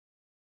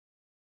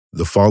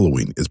The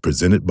following is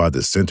presented by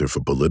the Center for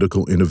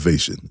Political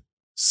Innovation,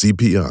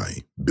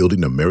 CPI,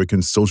 Building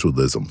American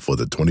Socialism for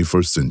the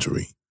 21st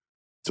Century.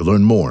 To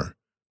learn more,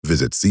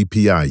 visit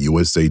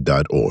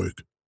cpiusa.org.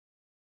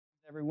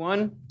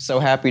 Everyone, so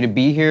happy to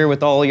be here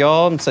with all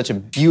y'all in such a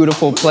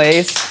beautiful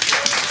place.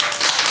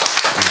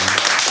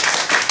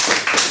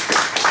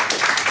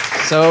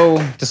 So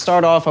to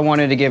start off, I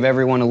wanted to give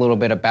everyone a little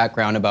bit of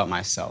background about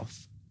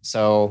myself.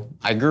 So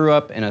I grew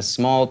up in a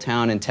small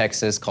town in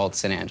Texas called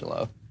San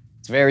Angelo.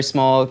 It's a very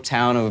small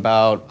town of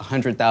about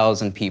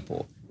 100,000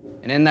 people.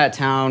 And in that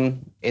town,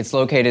 it's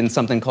located in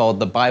something called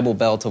the Bible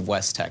Belt of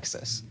West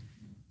Texas.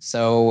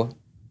 So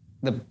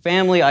the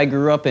family I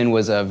grew up in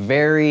was a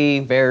very,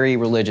 very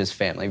religious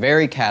family,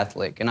 very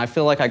Catholic. And I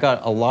feel like I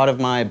got a lot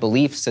of my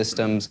belief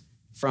systems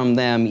from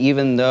them,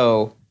 even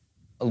though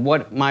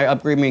what my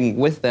upbringing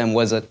with them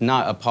was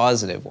not a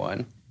positive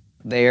one.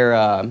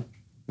 They're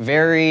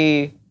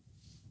very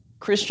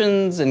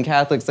Christians and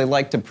Catholics, they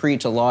like to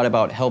preach a lot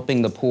about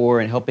helping the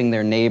poor and helping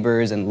their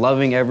neighbors and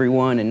loving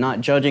everyone and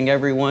not judging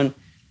everyone.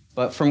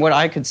 But from what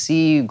I could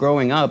see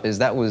growing up is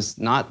that was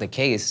not the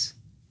case.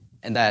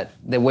 And that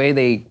the way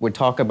they would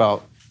talk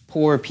about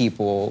poor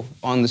people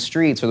on the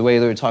streets or the way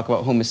they would talk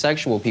about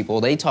homosexual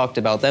people, they talked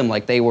about them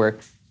like they were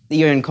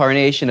the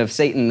incarnation of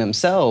Satan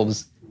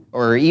themselves,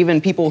 or even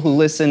people who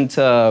listened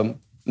to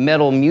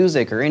metal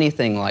music or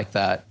anything like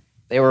that.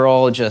 They were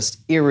all just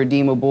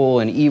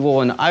irredeemable and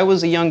evil. And I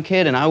was a young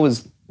kid and I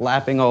was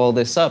lapping all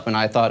this up and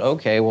I thought,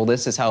 okay, well,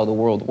 this is how the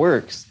world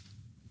works.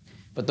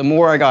 But the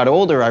more I got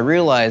older, I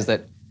realized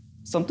that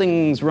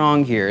something's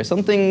wrong here.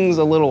 Something's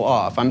a little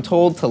off. I'm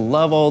told to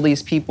love all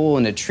these people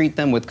and to treat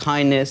them with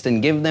kindness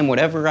and give them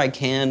whatever I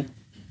can,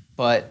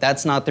 but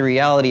that's not the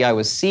reality I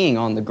was seeing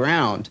on the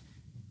ground.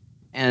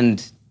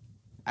 And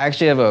I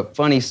actually have a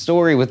funny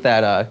story with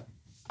that.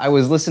 I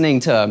was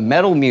listening to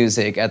metal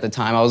music at the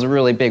time. I was a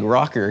really big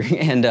rocker,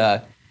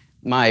 and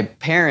my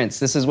parents,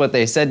 this is what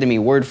they said to me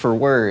word for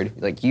word,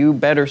 like, you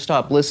better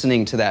stop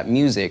listening to that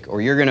music or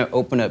you're gonna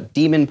open up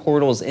demon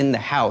portals in the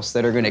house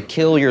that are gonna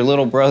kill your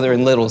little brother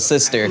and little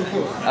sister.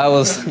 I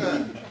was,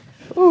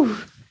 whew.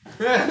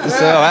 So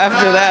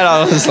after that,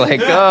 I was like,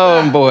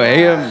 oh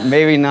boy,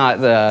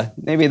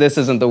 maybe this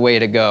isn't the way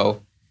to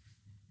go.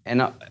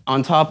 And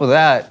on top of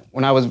that,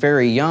 when I was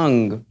very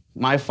young,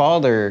 my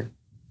father,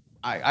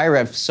 I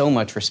have so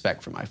much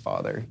respect for my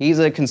father. He's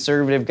a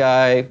conservative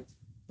guy,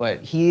 but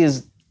he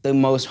is the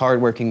most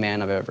hardworking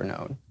man I've ever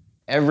known.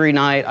 Every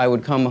night I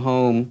would come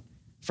home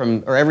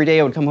every day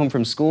I would come home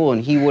from school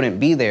and he wouldn't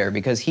be there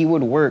because he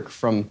would work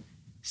from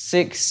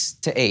 6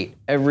 to 8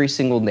 every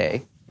single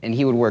day. And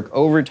he would work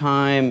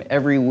overtime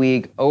every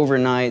week,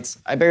 overnights.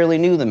 I barely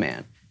knew the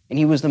man. And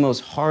he was the most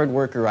hard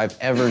worker I've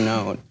ever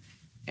known.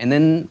 And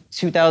then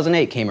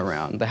 2008 came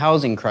around, the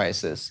housing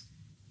crisis,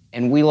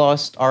 and we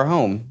lost our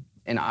home.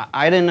 And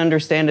I didn't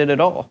understand it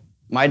at all.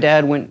 My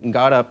dad went and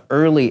got up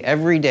early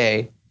every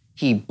day.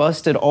 He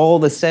busted all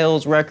the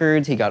sales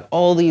records. He got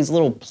all these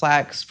little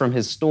plaques from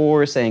his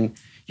store saying,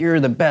 you're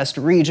the best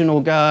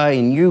regional guy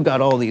and you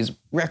got all these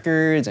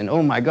records and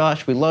oh my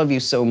gosh, we love you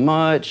so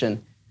much.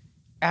 And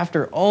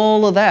after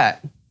all of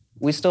that,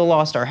 we still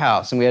lost our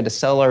house and we had to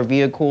sell our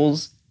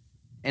vehicles.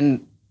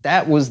 And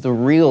that was the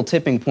real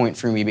tipping point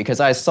for me because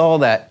I saw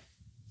that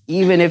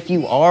even if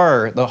you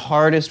are the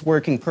hardest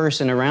working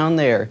person around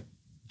there,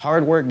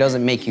 hard work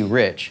doesn't make you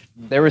rich.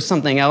 There was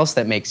something else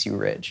that makes you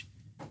rich.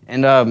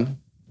 And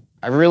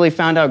I really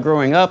found out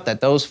growing up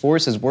that those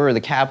forces were the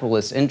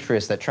capitalist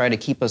interests that try to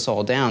keep us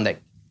all down, that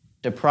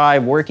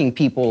deprive working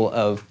people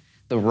of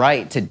the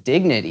right to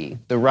dignity,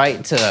 the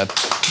right to...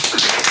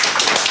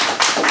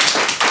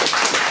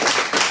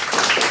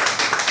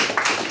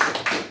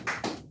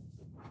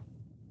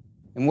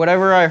 And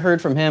whatever I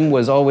heard from him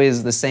was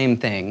always the same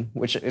thing,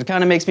 which it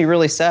kind of makes me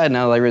really sad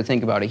now that I really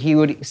think about it. He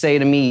would say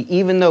to me,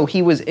 even though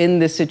he was in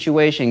this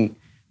situation,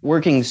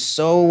 working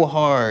so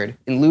hard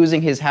and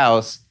losing his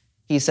house,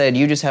 he said,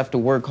 you just have to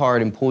work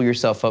hard and pull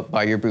yourself up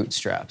by your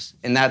bootstraps.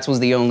 And that was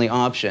the only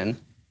option.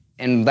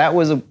 And that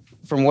was,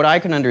 from what I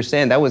can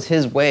understand, that was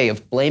his way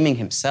of blaming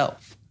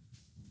himself.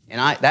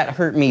 And that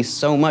hurt me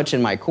so much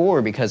in my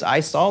core because I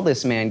saw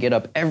this man get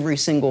up every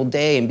single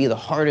day and be the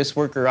hardest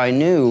worker I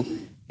knew,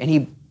 and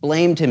he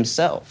blamed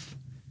himself.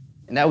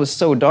 And that was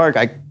so dark,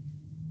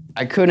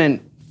 I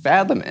couldn't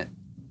fathom it.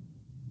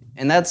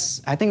 And I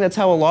think that's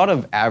how a lot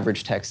of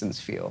average Texans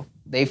feel.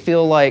 They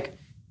feel like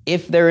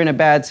if they're in a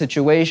bad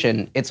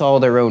situation, it's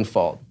all their own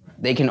fault.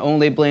 They can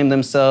only blame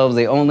themselves,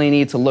 they only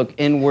need to look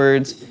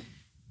inwards.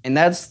 And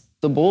that's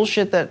the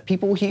bullshit that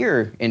people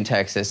hear in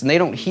Texas. And they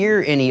don't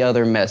hear any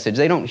other message.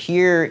 They don't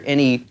hear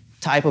any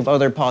type of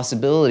other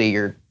possibility.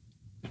 You're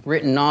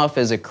written off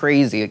as a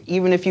crazy. Like,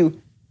 even if you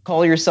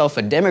call yourself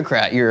a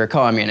Democrat, you're a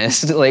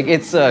communist. Like,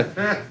 it's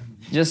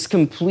just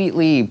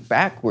completely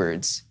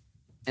backwards.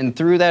 And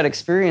through that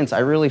experience, I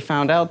really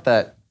found out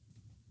that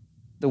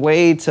the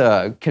way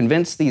to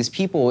convince these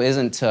people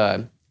isn't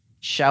to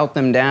shout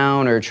them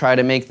down or try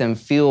to make them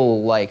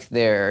feel like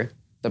they're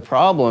The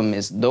problem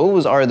is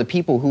those are the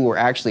people who are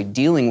actually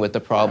dealing with the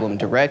problem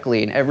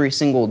directly and every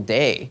single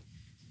day.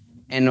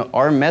 And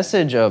our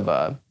message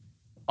of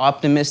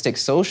optimistic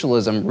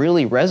socialism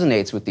really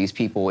resonates with these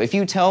people. If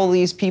you tell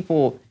these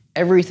people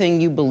everything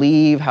you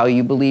believe, how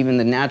you believe in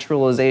the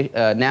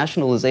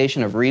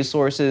nationalization of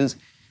resources,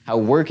 how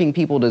working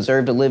people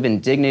deserve to live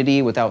in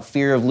dignity without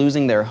fear of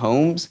losing their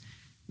homes,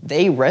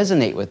 they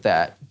resonate with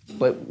that.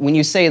 But when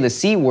you say the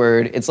C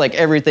word, it's like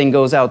everything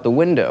goes out the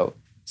window.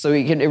 So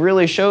it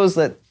really shows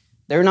that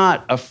they're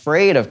not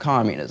afraid of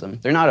communism.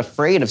 They're not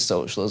afraid of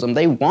socialism.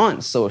 They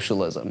want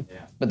socialism,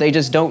 but they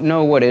just don't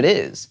know what it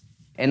is.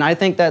 And I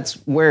think that's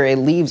where it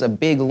leaves a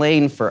big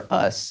lane for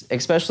us,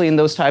 especially in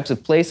those types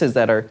of places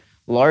that are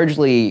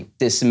largely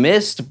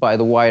dismissed by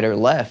the wider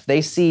left.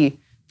 They see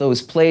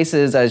those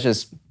places as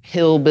just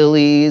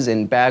hillbillies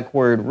and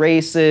backward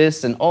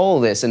racists and all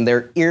of this, and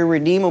they're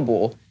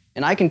irredeemable.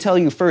 And I can tell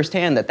you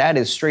firsthand that that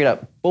is straight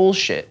up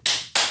bullshit.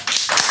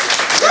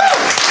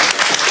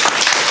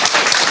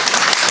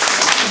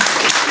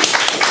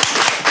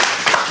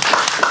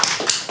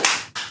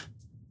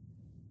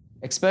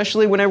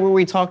 Especially whenever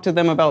we talk to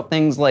them about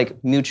things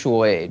like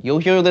mutual aid. You'll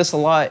hear this a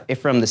lot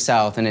from the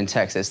South and in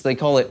Texas. They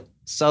call it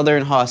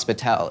Southern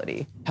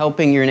hospitality,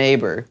 helping your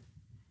neighbor.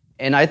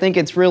 And I think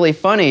it's really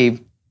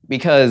funny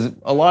because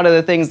a lot of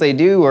the things they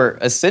do are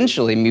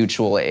essentially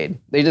mutual aid.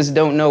 They just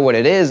don't know what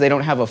it is. They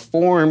don't have a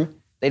form.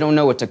 They don't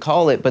know what to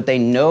call it, but they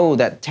know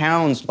that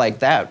towns like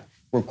that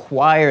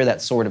require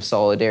that sort of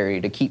solidarity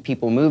to keep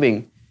people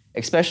moving,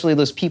 especially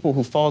those people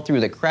who fall through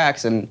the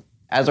cracks. And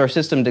as our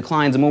system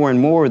declines more and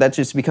more, that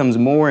just becomes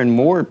more and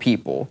more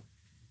people.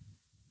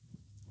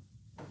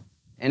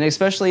 And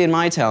especially in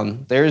my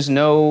town, there's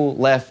no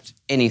left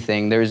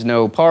anything. There's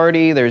no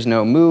party, there's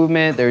no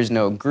movement, there's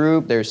no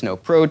group, there's no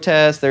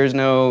protest, there's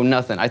no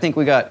nothing. I think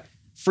we got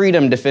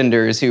freedom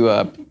defenders who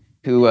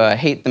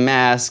hate the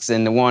masks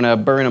and want to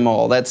burn them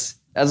all. That's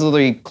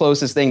the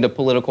closest thing to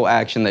political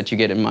action that you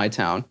get in my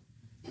town.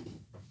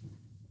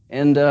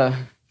 And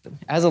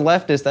as a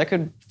leftist,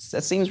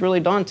 that seems really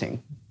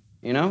daunting.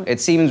 You know, it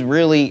seems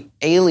really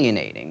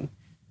alienating,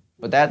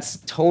 but that's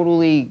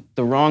totally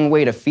the wrong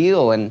way to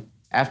feel. And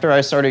after I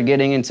started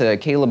getting into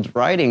Caleb's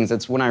writings,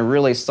 that's when I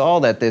really saw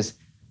that this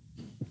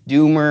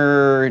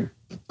doomer,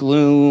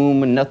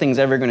 gloom, nothing's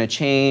ever going to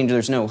change,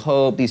 there's no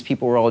hope, these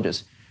people are all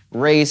just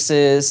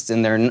racist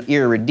and they're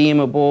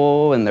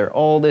irredeemable and they're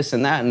all this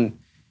and that. And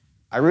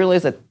I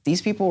realized that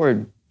these people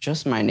are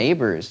just my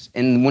neighbors.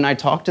 And when I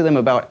talk to them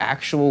about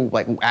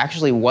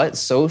actually what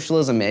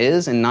socialism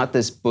is and not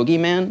this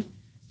boogeyman,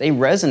 they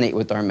resonate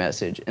with our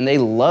message, and they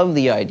love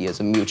the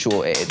ideas of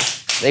mutual aid.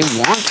 They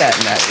want that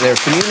in their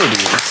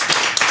communities.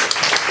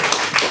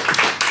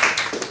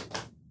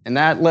 And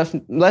that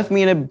left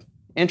me in an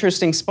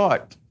interesting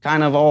spot,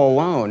 kind of all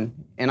alone.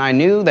 And I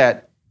knew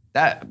that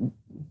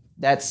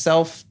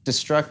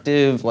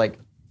self-destructive,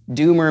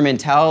 doomer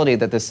mentality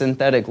that the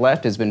synthetic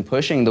left has been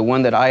pushing, the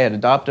one that I had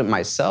adopted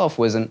myself,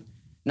 wasn't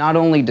not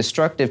only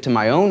destructive to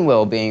my own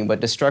well-being, but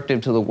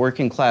destructive to the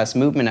working class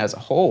movement as a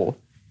whole.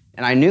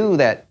 And I knew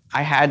that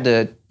I had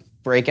to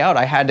break out.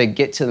 I had to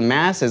get to the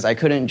masses. I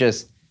couldn't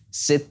just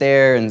sit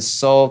there and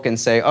sulk and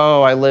say,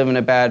 oh, I live in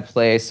a bad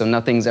place, so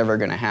nothing's ever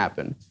going to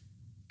happen.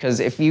 Because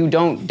if you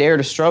don't dare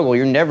to struggle,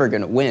 you're never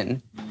going to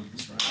win.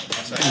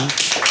 That's right.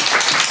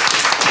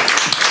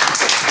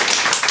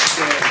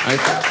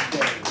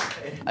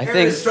 I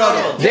think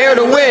dare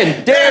to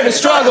win, dare to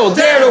struggle,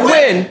 dare to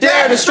win,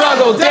 dare to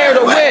struggle, dare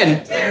to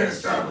win. Dare to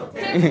struggle.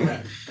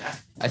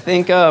 I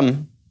think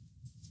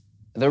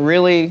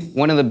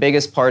one of the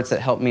biggest parts that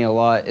helped me a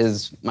lot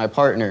is my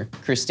partner,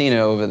 Christina,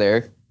 over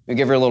there. We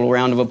give her a little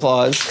round of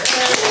applause.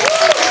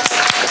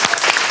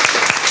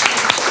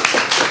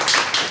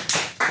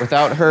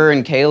 Without her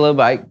and Caleb,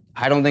 I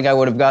don't think I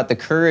would have got the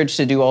courage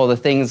to do all the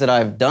things that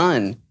I've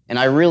done. And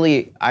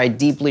I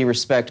deeply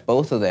respect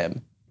both of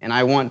them. And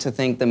I want to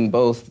thank them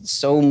both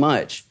so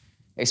much,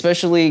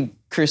 especially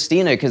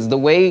Christina, because the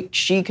way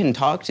she can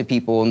talk to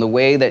people and the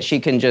way that she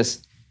can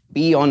just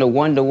be on a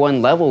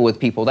one-to-one level with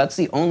people, that's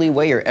the only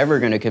way you're ever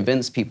going to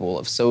convince people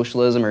of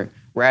socialism or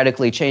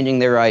radically changing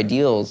their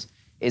ideals,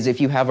 is if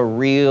you have a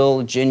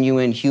real,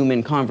 genuine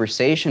human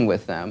conversation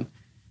with them.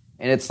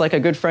 And it's like a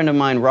good friend of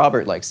mine,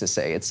 Robert, likes to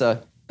say, it's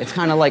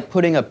kind of like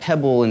putting a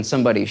pebble in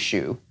somebody's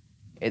shoe.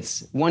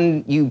 It's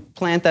when you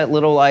plant that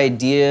little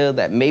idea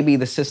that maybe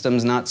the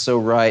system's not so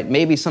right,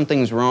 maybe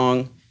something's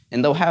wrong,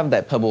 and they'll have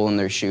that pebble in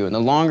their shoe. And the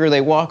longer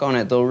they walk on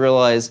it, they'll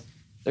realize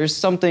there's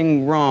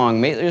something wrong.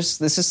 This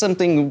is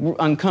something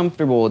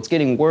uncomfortable. It's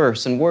getting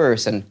worse and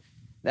worse. And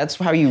that's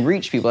how you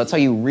reach people. That's how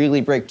you really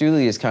break through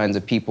these kinds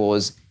of people.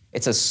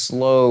 It's a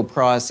slow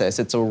process.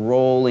 It's a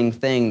rolling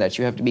thing that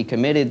you have to be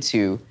committed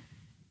to.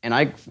 And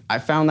I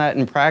found that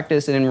in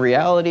practice and in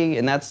reality,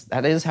 and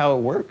that is how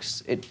it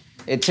works. It's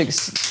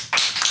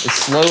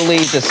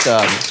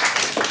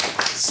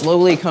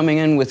slowly coming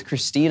in with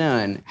Christina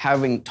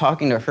and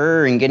talking to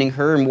her and getting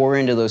her more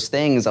into those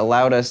things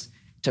allowed us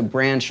to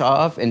branch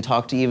off and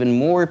talk to even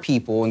more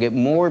people and get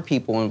more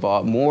people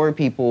involved, more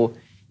people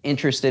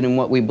interested in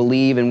what we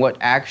believe and what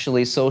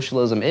actually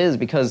socialism is,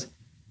 because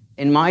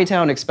in my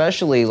town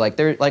especially, like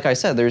I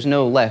said, there's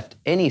no left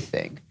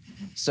anything.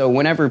 So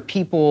whenever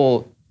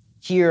people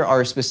hear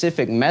our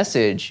specific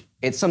message,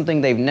 it's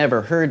something they've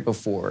never heard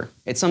before.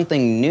 It's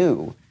something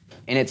new,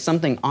 and it's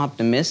something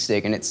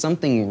optimistic, and it's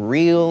something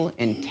real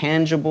and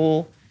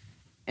tangible.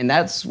 And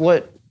that's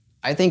what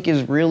I think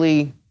is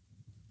really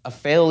a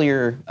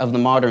failure of the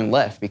modern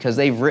left, because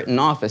they've written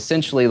off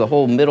essentially the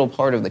whole middle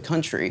part of the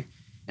country.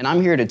 And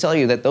I'm here to tell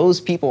you that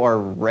those people are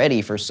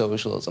ready for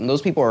socialism.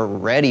 Those people are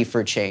ready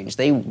for change.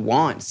 They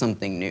want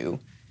something new.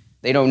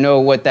 They don't know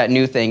what that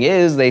new thing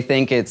is. They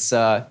think it's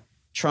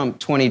Trump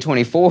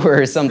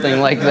 2024 or something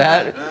like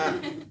that.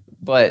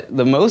 But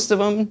most of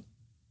them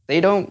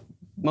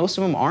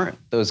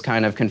aren't those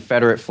kind of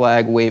Confederate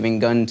flag waving,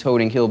 gun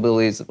toting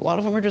hillbillies. A lot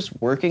of them are just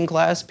working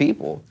class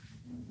people.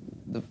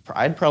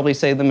 I'd probably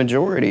say the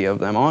majority of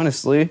them,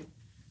 honestly.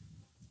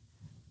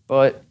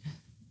 But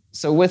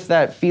so with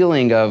that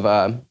feeling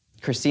of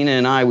Christina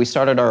and I, we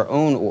started our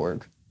own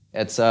org.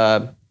 It's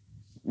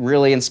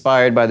really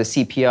inspired by the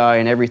CPI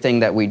and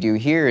everything that we do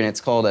here, and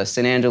it's called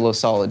San Angelo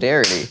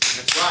Solidarity.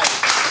 That's right.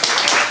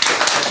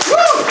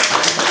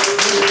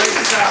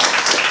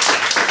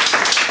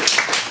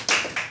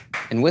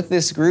 And with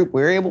this group,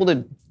 we were able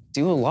to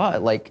do a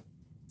lot. Like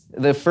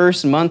the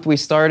first month we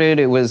started,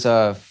 it was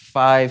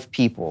 5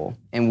 people,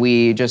 and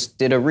we just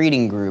did a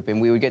reading group,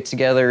 and we would get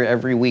together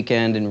every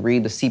weekend and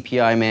read the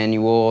CPI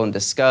manual and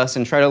discuss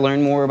and try to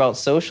learn more about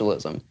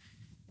socialism.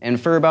 And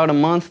for about a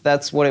month,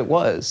 that's what it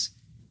was.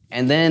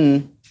 And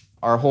then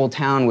our whole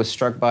town was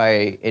struck by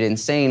an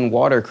insane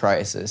water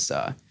crisis.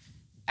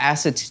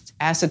 Acetone,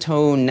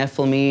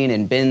 nephelamine,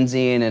 and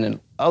benzene, and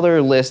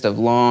another list of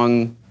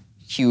long,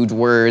 huge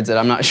words that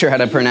I'm not sure how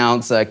to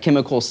pronounce.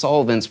 Chemical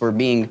solvents were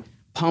being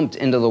pumped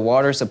into the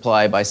water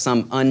supply by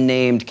some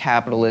unnamed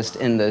capitalist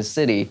in the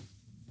city.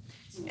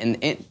 And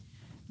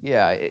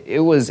it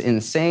was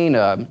insane.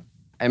 I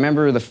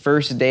remember the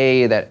first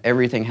day that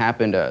everything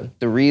happened,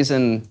 the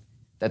reason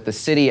that the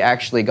city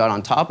actually got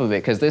on top of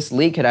it, because this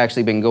leak had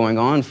actually been going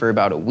on for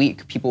about a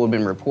week. People had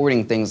been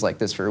reporting things like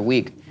this for a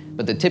week.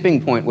 But the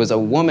tipping point was a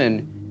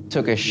woman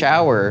took a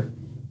shower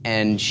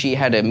and she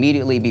had to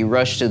immediately be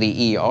rushed to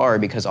the ER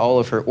because all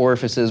of her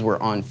orifices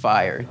were on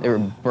fire. They were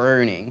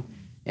burning.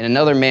 And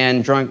another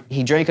man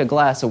drank a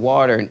glass of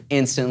water and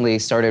instantly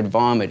started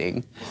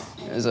vomiting.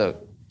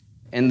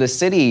 In the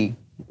city,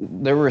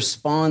 the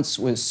response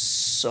was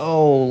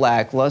so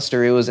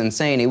lackluster, it was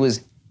insane. It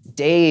was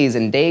days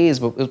and days,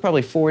 but it was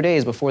probably 4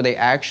 days before they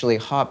actually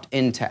hopped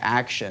into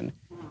action.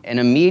 And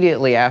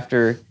immediately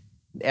after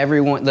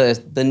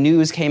the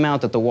news came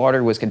out that the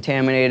water was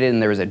contaminated and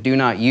there was a do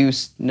not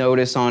use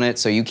notice on it,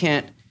 so you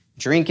can't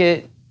drink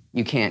it,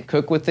 you can't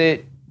cook with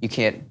it, you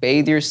can't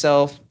bathe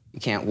yourself, you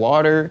can't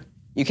water,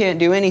 you can't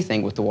do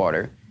anything with the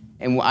water.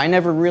 And I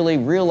never really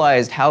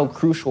realized how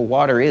crucial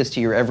water is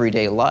to your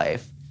everyday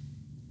life.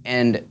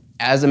 And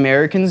as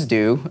Americans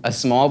do, a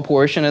small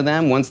portion of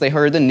them, once they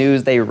heard the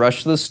news, they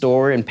rushed to the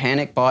store and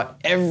panic bought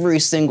every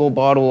single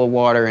bottle of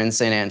water in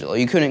San Angelo.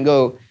 You couldn't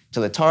go to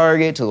the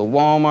Target, to the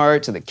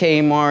Walmart, to the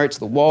Kmart, to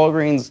the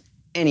Walgreens,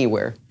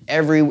 anywhere.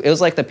 It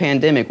was like the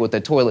pandemic with the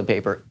toilet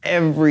paper.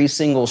 Every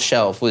single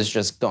shelf was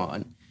just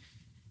gone.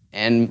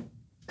 And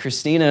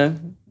Christina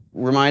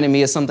reminded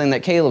me of something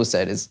that Caleb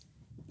said,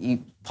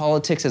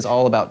 politics is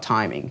all about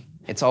timing.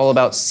 It's all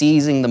about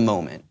seizing the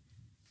moment.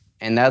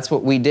 And that's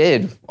what we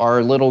did.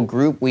 Our little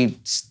group,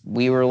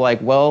 we were like,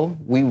 well,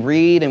 we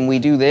read and we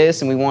do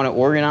this and we want to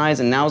organize,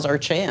 and now's our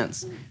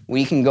chance.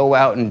 We can go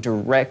out and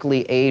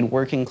directly aid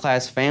working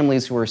class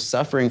families who are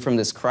suffering from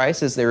this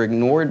crisis. They're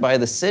ignored by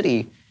the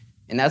city.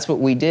 And that's what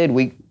we did.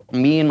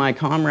 Me and my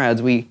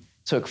comrades, we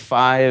took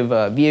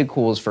 5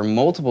 vehicles for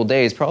multiple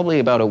days, probably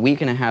about a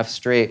week and a half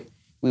straight.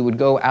 We would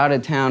go out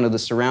of town to the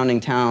surrounding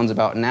towns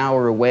about an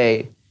hour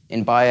away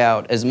and buy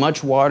out as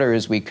much water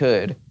as we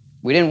could.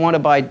 We didn't want to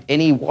buy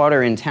any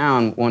water in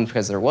town, one,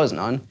 because there was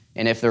none.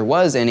 And if there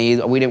was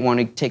any, we didn't want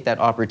to take that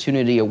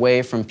opportunity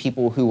away from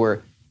people who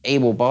were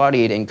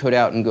able-bodied and could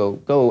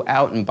go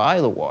out and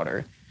buy the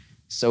water.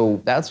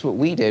 So that's what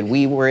we did.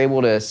 We were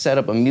able to set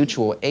up a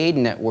mutual aid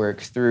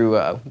network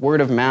through word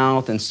of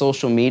mouth and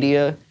social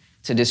media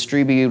to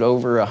distribute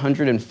over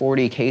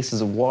 140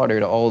 cases of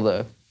water to all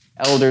the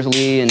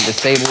elderly and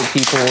disabled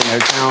people in their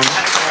town.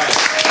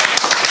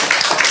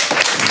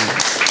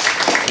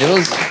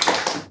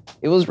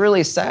 It was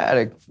really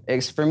sad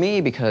for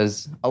me,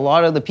 because a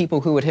lot of the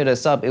people who would hit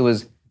us up, it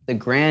was the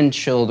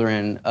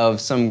grandchildren of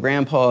some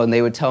grandpa, and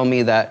they would tell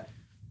me that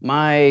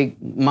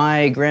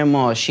my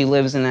grandma, she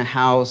lives in a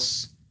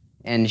house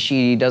and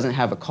she doesn't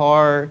have a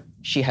car,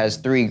 she has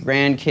 3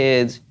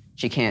 grandkids,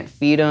 she can't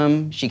feed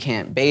them, she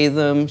can't bathe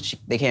them,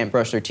 they can't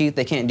brush their teeth,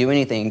 they can't do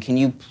anything. Can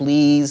you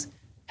please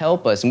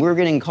help us? And we were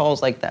getting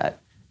calls like that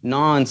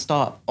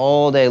nonstop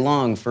all day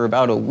long for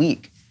about a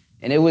week.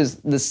 And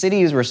the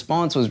city's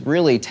response was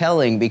really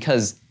telling,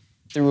 because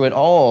through it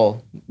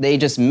all, they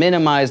just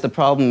minimized the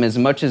problem as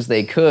much as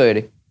they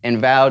could and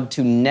vowed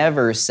to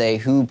never say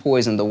who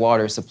poisoned the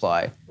water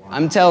supply. Wow.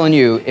 I'm telling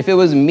you, if it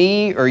was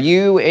me or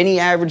you, any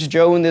average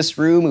Joe in this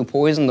room who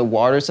poisoned the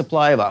water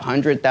supply of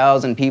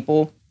 100,000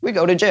 people, we'd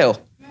go to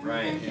jail.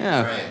 Right.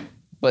 Yeah. Right.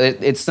 But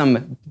it's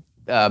some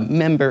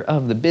member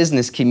of the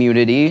business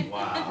community.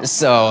 Wow.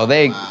 So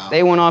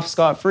they went off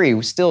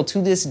scot-free. Still,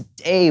 to this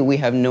day, we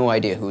have no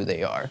idea who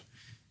they are.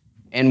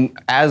 And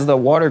as the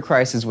water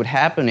crisis was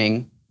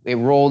happening, it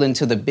rolled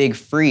into the big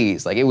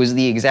freeze. Like, it was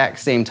the exact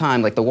same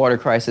time, like the water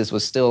crisis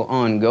was still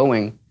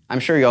ongoing. I'm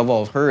sure y'all have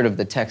all heard of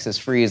the Texas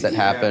freeze that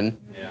happened.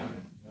 Yeah.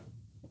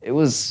 It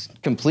was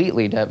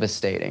completely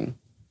devastating.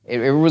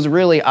 It was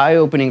really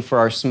eye-opening for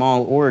our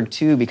small org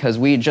too, because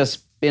we had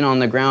just been on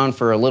the ground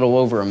for a little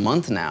over a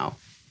month now.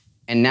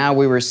 And now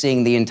we were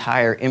seeing the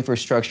entire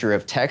infrastructure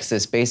of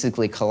Texas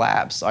basically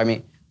collapse. I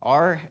mean,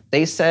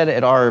 they said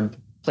at our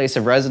place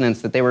of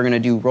residence that they were gonna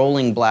do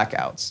rolling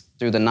blackouts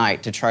through the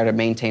night to try to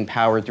maintain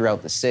power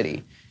throughout the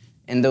city.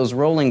 And those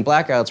rolling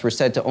blackouts were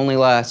said to only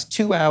last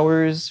 2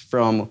 hours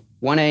from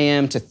 1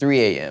 a.m. to 3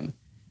 a.m.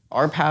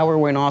 Our power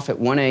went off at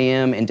 1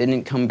 a.m. and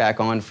didn't come back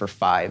on for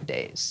 5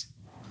 days.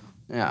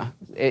 Yeah,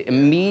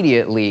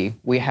 immediately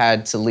we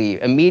had to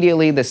leave.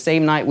 Immediately, the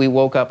same night we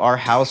woke up, our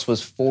house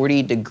was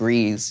 40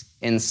 degrees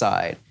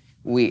inside.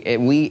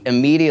 We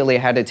immediately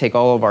had to take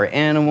all of our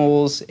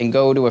animals and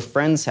go to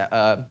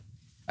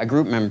a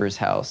group member's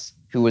house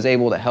who was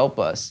able to help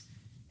us.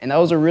 And that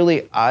was a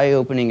really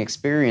eye-opening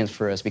experience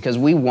for us because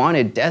we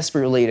wanted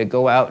desperately to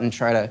go out and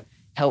try to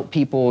help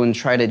people and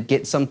try to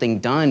get something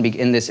done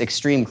in this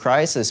extreme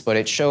crisis, but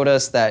it showed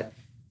us that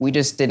we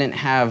just didn't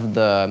have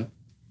the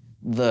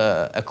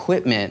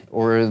equipment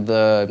or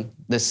the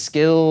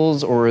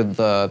skills or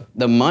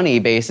the money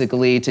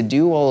basically to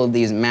do all of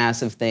these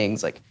massive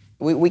things. Like,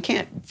 we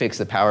can't fix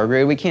the power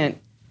grid, we can't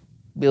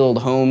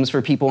build homes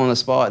for people on the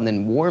spot and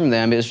then warm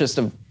them.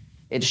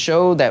 It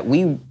showed that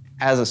we,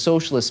 as a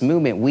socialist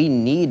movement, we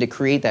need to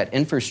create that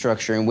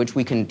infrastructure in which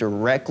we can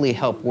directly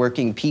help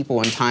working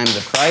people in times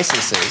of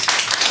crises.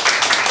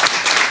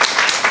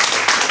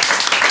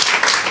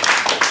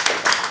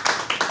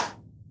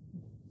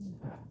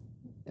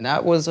 And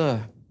that was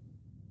a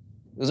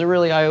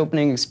really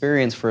eye-opening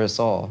experience for us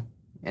all.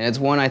 And it's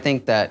one I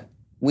think that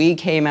we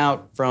came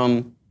out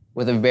from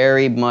with a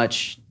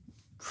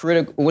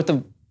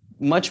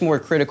much more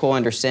critical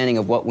understanding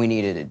of what we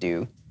needed to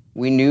do.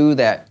 We knew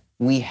that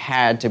we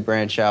had to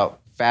branch out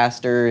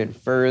faster and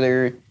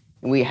further,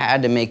 and we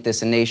had to make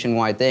this a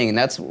nationwide thing. And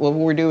that's what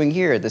we're doing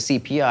here at the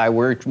CPI.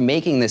 We're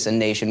making this a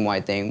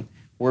nationwide thing.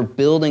 We're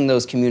building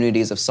those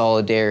communities of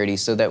solidarity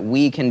so that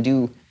we can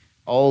do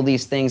all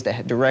these things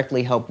that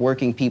directly help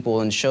working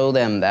people and show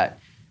them that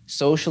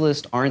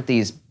socialists aren't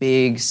these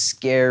big,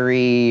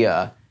 scary,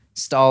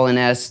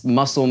 Stalin-esque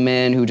muscle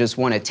men who just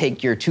want to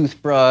take your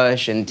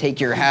toothbrush and take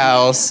your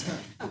house.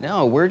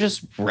 No, we're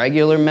just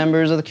regular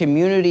members of the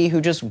community who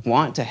just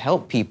want to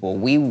help people.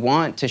 We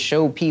want to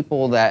show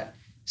people that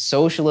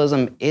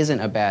socialism isn't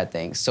a bad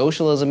thing.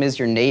 Socialism is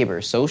your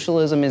neighbor.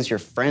 Socialism is your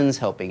friends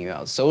helping you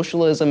out.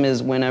 Socialism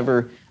is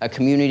whenever a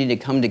community to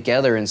come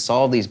together and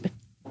solve these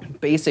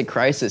basic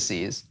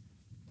crises.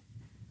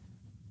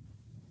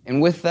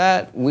 And with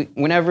that,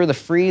 whenever the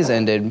freeze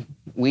ended,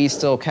 we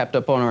still kept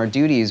up on our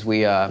duties.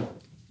 We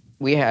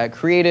had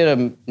created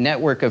a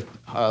network of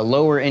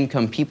lower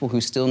income people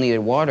who still needed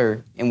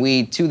water,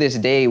 and to this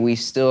day, we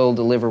still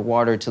deliver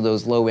water to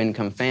those low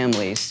income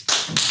families.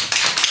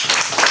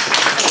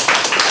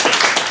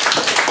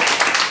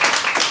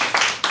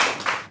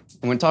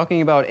 And when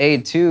talking about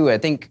aid too, I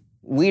think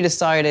we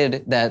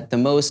decided that the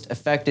most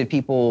affected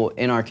people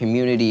in our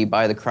community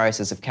by the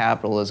crisis of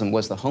capitalism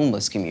was the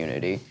homeless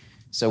community.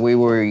 So we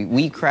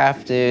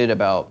crafted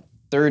about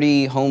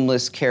 30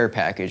 homeless care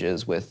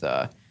packages with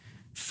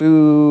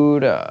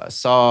food,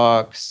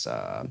 socks,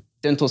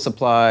 dental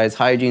supplies,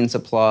 hygiene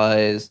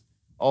supplies,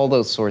 all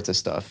those sorts of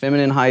stuff,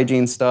 feminine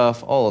hygiene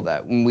stuff, all of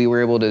that. And we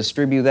were able to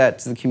distribute that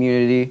to the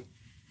community.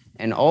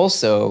 And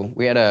also,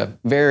 we had a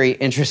very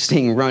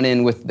interesting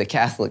run-in with the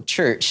Catholic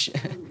Church.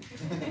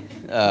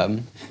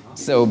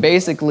 So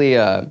basically,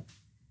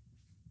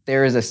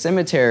 there is a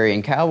cemetery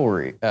in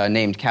Calvary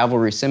named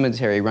Calvary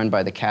Cemetery run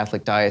by the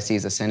Catholic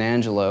Diocese of San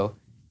Angelo,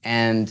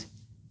 and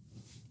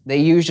they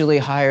usually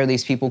hire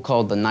these people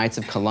called the Knights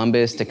of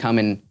Columbus to come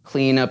and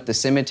clean up the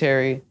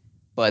cemetery,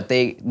 but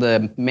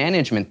the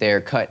management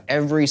there cut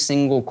every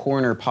single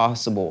corner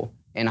possible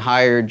and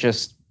hired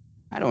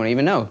I don't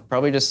even know,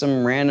 probably just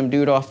some random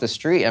dude off the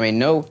street. I mean,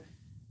 no, I'm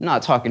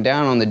not talking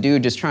down on the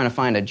dude just trying to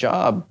find a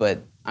job, but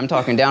I'm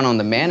talking down on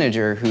the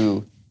manager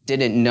who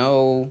didn't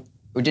know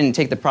or didn't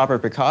take the proper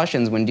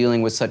precautions when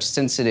dealing with such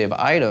sensitive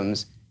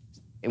items.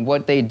 And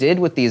what they did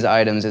with these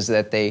items is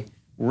that they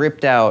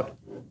ripped out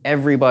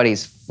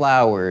everybody's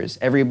flowers,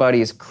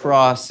 everybody's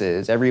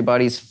crosses,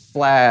 everybody's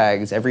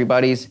flags,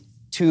 everybody's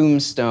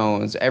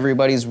tombstones,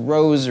 everybody's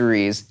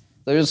rosaries.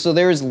 So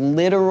there's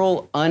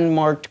literal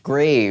unmarked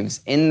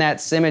graves in that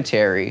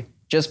cemetery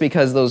just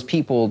because those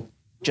people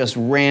just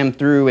rammed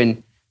through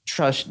and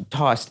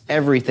tossed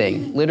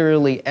everything,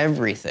 literally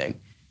everything.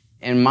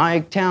 In my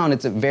town,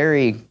 it's a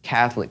very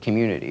Catholic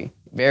community,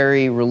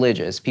 very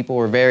religious. People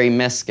were very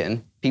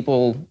Mexican,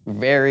 People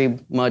very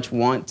much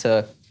want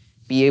to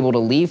be able to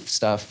leave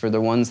stuff for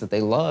the ones that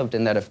they loved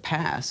and that have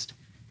passed.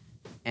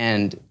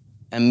 And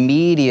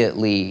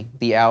immediately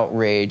the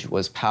outrage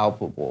was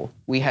palpable.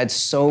 We had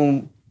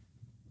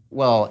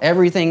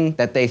everything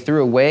that they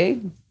threw away,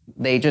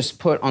 they just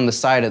put on the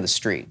side of the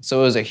street. So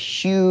it was a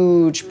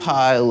huge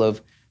pile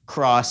of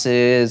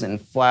crosses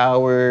and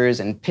flowers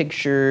and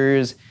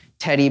pictures,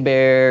 teddy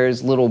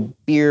bears, little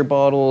beer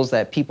bottles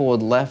that people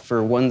had left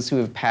for ones who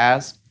have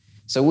passed.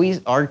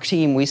 So our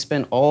team, we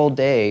spent all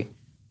day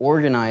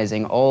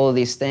organizing all of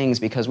these things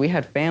because we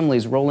had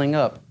families rolling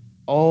up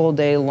all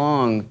day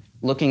long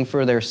looking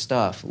for their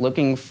stuff,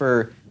 looking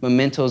for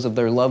mementos of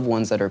their loved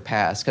ones that are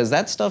passed, because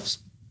that stuff's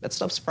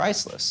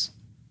priceless.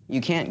 You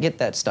can't get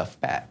that stuff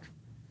back.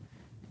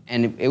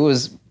 And it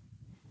was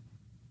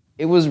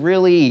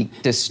really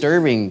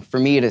disturbing for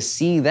me to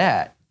see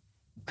that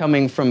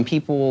coming from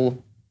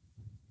people.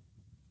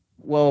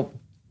 Well,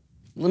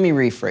 let me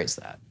rephrase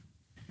that.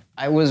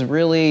 I was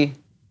really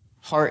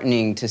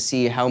heartening to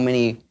see how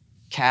many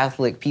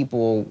Catholic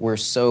people were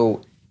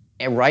so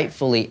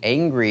rightfully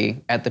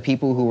angry at the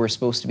people who were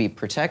supposed to be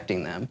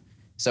protecting them.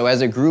 So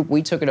as a group,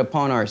 we took it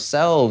upon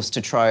ourselves to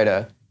try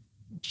to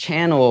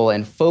channel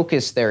and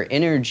focus their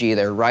energy,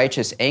 their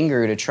righteous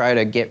anger, to try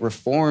to get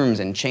reforms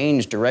and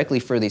change directly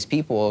for these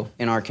people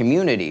in our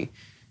community.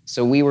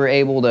 So we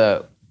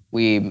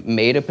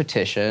made a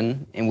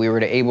petition, and we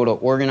were able to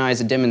organize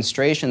a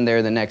demonstration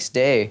there the next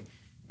day.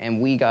 And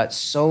we got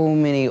so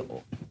many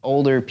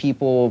older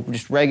people,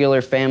 just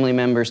regular family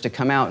members, to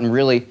come out and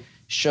really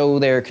show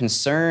their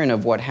concern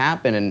of what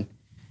happened.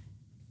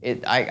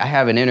 And I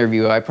have an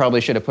interview. I probably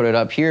should have put it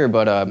up here,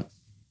 but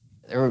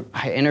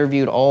I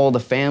interviewed all the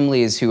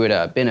families who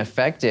had been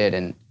affected,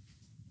 and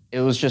it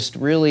was just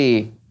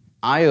really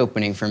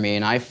eye-opening for me.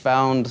 And I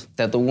found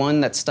that the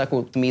one that stuck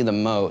with me the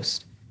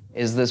most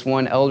is this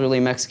one elderly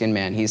Mexican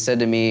man. He said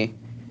to me,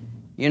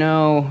 you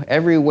know,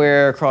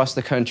 everywhere across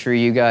the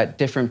country, you got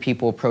different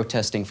people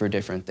protesting for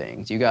different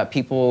things. You got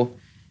people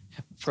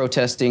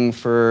protesting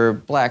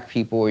for black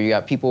people, you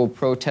got people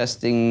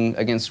protesting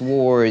against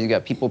war, you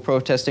got people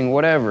protesting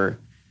whatever.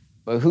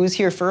 But who's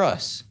here for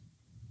us?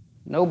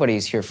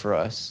 Nobody's here for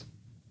us.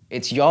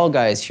 It's y'all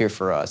guys here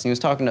for us. And he was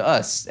talking to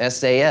us,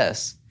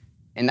 SAS.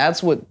 And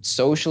that's what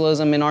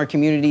socialism in our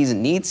communities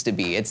needs to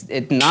be. It's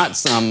not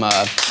some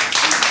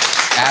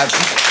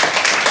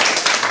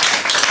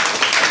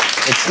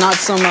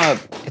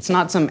it's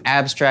not some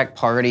abstract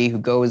party who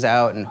goes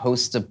out and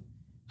hosts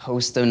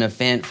an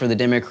event for the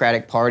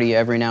Democratic Party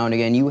every now and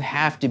again. You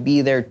have to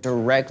be there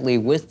directly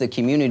with the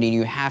community.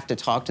 You have to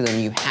talk to them.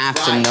 You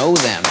have to know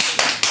them.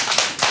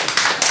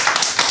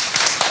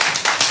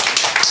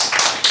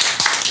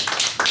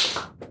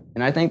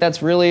 And I think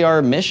that's really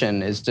our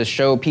mission, is to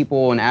show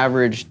people and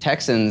average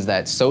Texans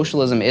that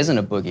socialism isn't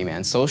a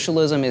boogeyman.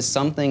 Socialism is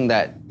something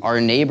that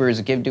our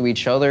neighbors give to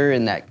each other,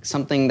 and that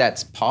something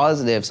that's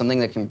positive, something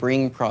that can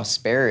bring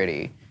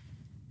prosperity.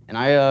 And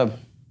I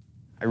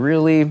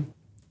really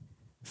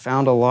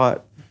found a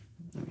lot.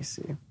 Let me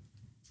see.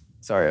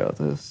 Sorry about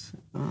this.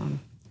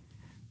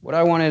 What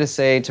I wanted to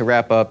say to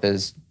wrap up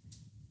is,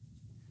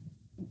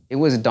 it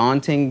was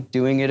daunting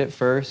doing it at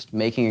first,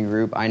 making a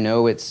group. I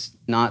know it's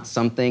not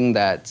something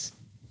that's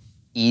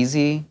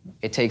easy.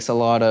 It takes a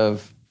lot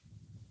of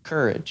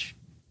courage.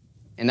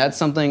 And that's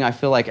something I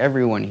feel like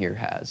everyone here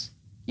has.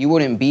 You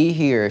wouldn't be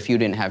here if you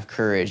didn't have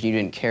courage, you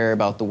didn't care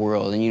about the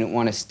world, and you didn't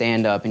want to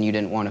stand up, and you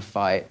didn't want to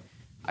fight.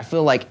 I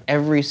feel like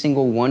every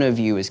single one of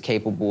you is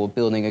capable of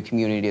building a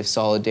community of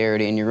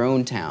solidarity in your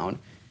own town.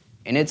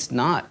 And it's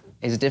not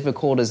as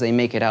difficult as they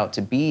make it out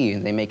to be,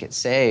 and they make it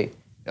say.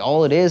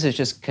 All it is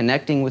just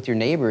connecting with your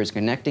neighbors,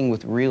 connecting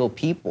with real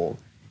people.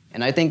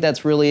 And I think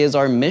that's really is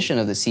our mission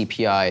of the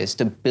CPI, is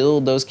to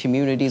build those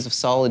communities of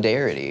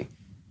solidarity.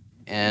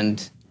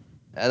 And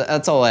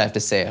that's all I have to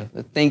say.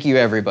 Thank you,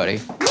 everybody.